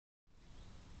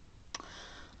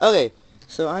Okay,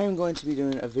 so I am going to be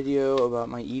doing a video about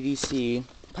my E.D.C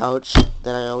pouch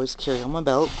that I always carry on my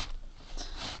belt.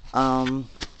 I'm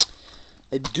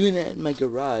doing it in my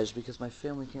garage because my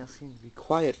family can't seem to be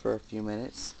quiet for a few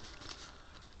minutes.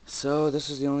 So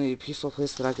this is the only peaceful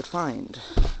place that I could find.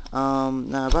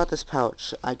 Now about this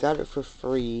pouch, I got it for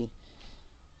free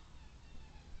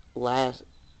I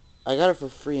got it for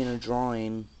free in a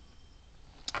drawing,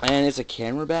 and it's a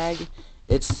camera bag.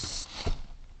 It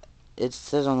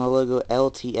says on the logo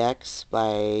LTX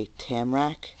by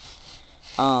Tamrac.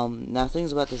 Now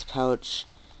things about this pouch,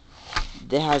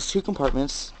 it has two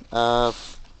compartments,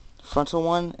 frontal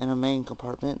one and a main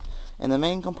compartment, and the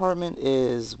main compartment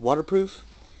is waterproof.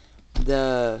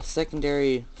 The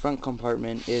secondary front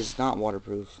compartment is not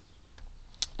waterproof.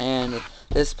 And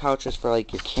this pouch is for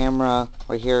like your camera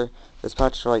right here. This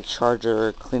pouch is for like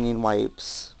charger, cleaning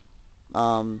wipes,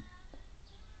 and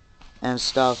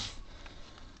stuff.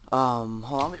 Hold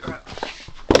on, be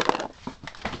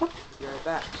right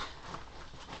back.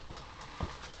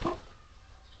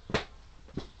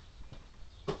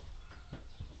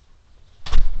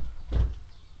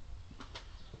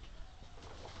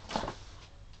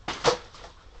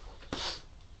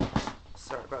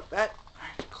 Sorry about that.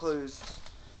 I closed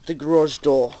the garage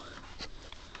door.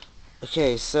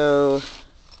 Okay, so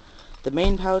the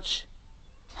main pouch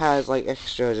has like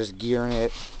extra just gear in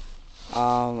it.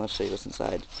 Let's show you what's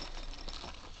inside.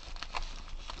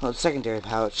 Well, the secondary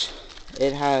pouch,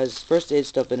 it has first aid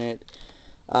stuff in it.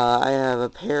 I have a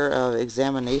pair of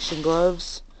examination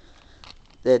gloves.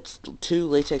 That's 2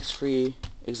 latex-free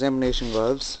examination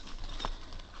gloves.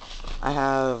 I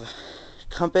have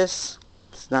compass.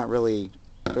 It's not really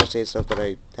first aid stuff, but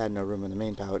I had no room in the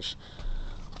main pouch.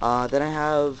 Then I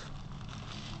have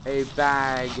a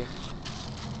bag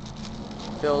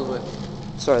filled with,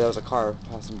 sorry, that was a car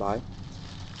passing by.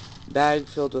 Bag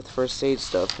filled with first aid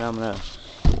stuff. Now I'm going to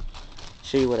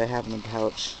show you what I have in the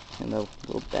pouch, in the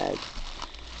little bag.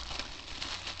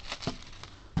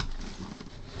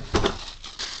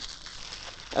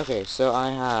 Okay, so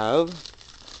I have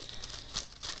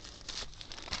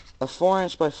a 4"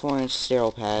 by 4"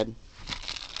 sterile pad,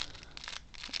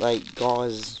 like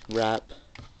gauze wrap.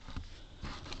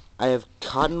 I have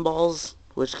cotton balls,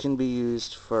 which can be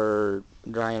used for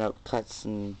drying up cuts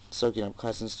and soaking up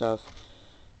cuts and stuff,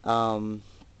 and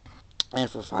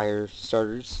for fire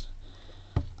starters.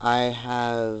 I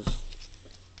have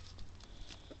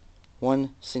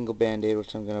 1 single band-aid,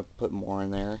 which I'm going to put more in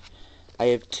there. I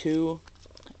have 2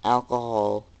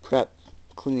 alcohol prep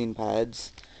cleaning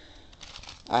pads.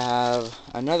 I have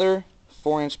another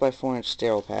 4" by 4"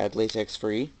 sterile pad, latex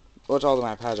free, which all of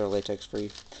my pads are latex free.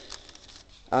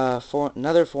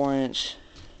 Another 4".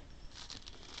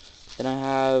 Then I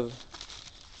have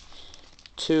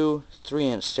 2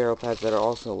 3" sterile pads that are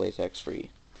also latex free.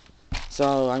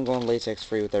 So I'm going latex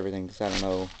free with everything because I don't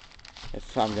know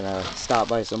if I'm gonna stop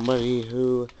by somebody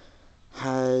who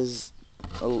who's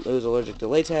allergic to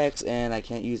latex and I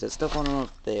can't use that stuff on them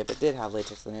if it did have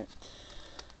latex in it.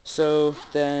 So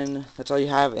then that's all you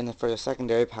have for the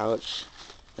secondary pouch.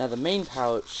 Now the main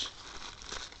pouch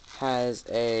has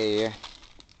it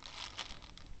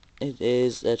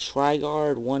is a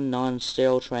Tri-Guard 1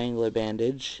 non-sterile triangular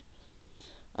bandage,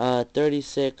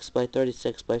 36 by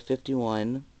 36 by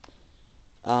 51.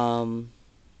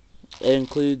 It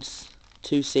includes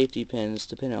 2 safety pins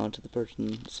to pin it onto the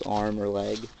person's arm or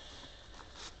leg.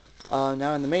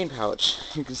 Now in the main pouch,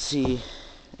 you can see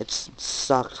it's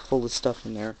stocked full of stuff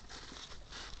in there.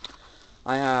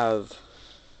 I have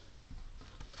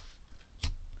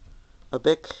a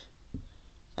Bic.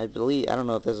 I don't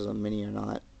know if this is a mini or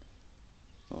not.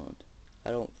 I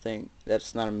don't think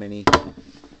that's not a mini.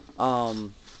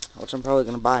 Which I'm probably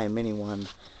gonna buy a mini one.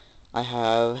 I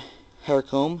have hair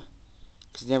comb,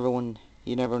 because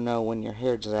you never know when your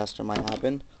hair disaster might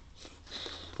happen.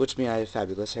 Which means I have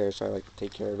fabulous hair, so I like to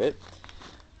take care of it.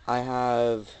 I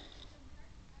have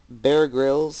Bear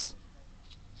Grylls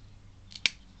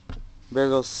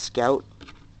Scout.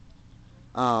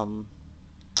 I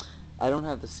don't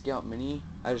have the Scout Mini.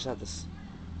 I just have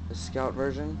the Scout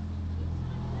version.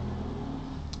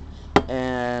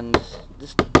 And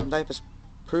this knife has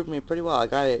proved me pretty well. I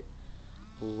got it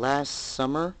last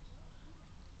summer,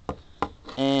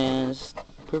 and it's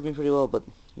proved me pretty well, but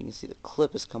you can see the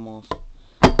clip has come off.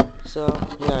 So,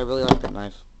 yeah, I really like that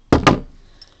knife.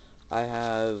 I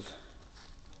have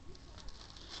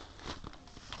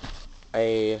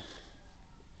a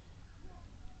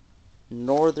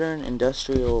Northern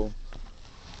Industrial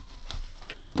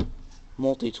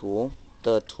multi-tool.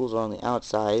 The tools are on the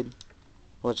outside,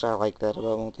 which I like that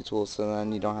about multi-tools, so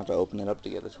then you don't have to open it up to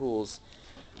get the tools.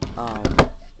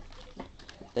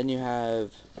 Then you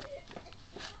have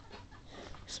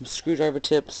some screwdriver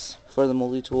tips for the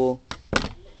multi-tool.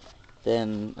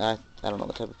 Then I don't know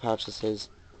what type of pouch this is,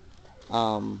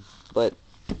 but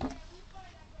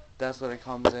that's what it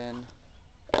comes in.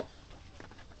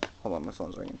 Hold on, my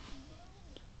phone's ringing.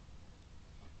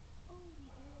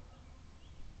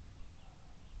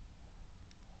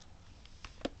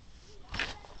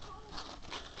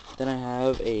 Then I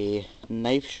have a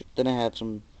knife. Then I have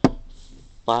some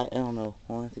I don't know.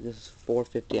 Well, I think this is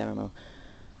 450. I don't know.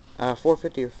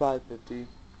 450 or 550.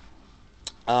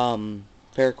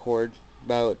 Paracord,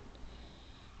 about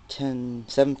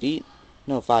 7 feet.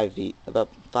 No, 5 feet. About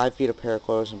 5 feet of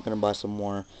paracord. So I'm gonna buy some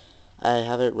more. I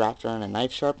have it wrapped around a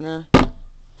knife sharpener.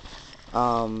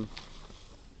 I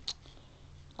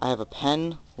have a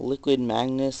pen, Liquid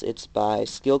Magnus. It's by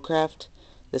Skillcraft.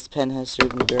 This pen has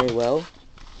served me very well.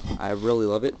 I really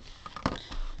love it.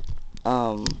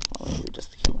 Let me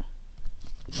adjust the camera.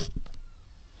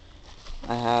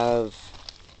 I have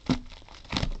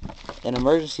an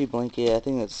emergency blanket. I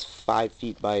think it's 5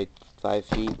 feet by 5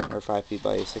 feet, or 5 feet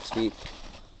by 6 feet.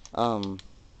 I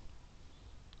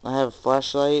have a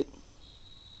flashlight.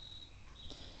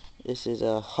 This is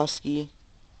a Husky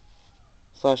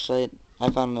flashlight. I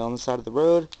found it on the side of the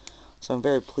road, so I'm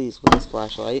very pleased with this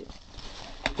flashlight.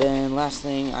 Then last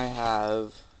thing, I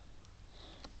have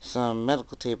some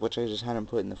medical tape, which I just hadn't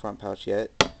put in the front pouch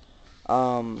yet.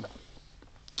 And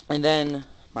then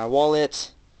my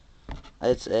wallet.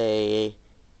 It's a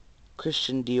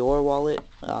Christian Dior wallet.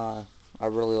 I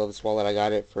really love this wallet. I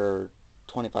got it for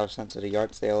 25 cents at a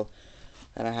yard sale.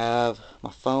 And I have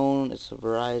my phone. It's a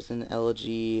Verizon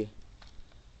LG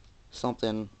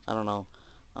something. I don't know.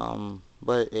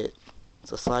 But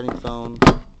it's a sliding phone.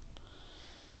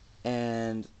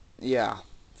 And yeah.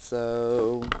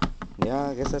 So yeah,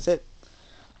 I guess that's it.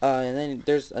 And then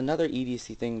there's another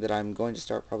E.D.C thing that I'm going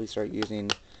to probably start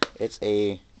using. It's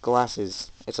a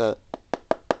glasses. It's a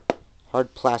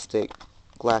hard plastic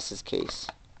glasses case.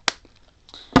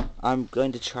 I'm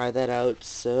going to try that out.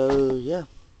 So yeah,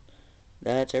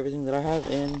 that's everything that I have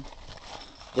in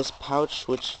this pouch,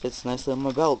 which fits nicely on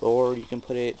my belt. Or you can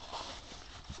put it,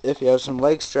 if you have some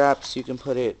leg straps, you can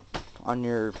put it on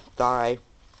your thigh,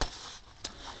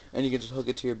 and you can just hook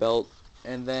it to your belt.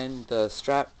 And then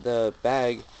the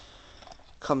bag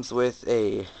comes with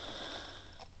a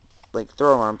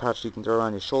throw arm pouch you can throw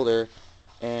on your shoulder,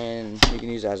 and you can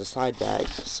use it as a side bag.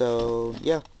 So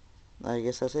yeah, I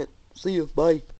guess that's it. See you. Bye.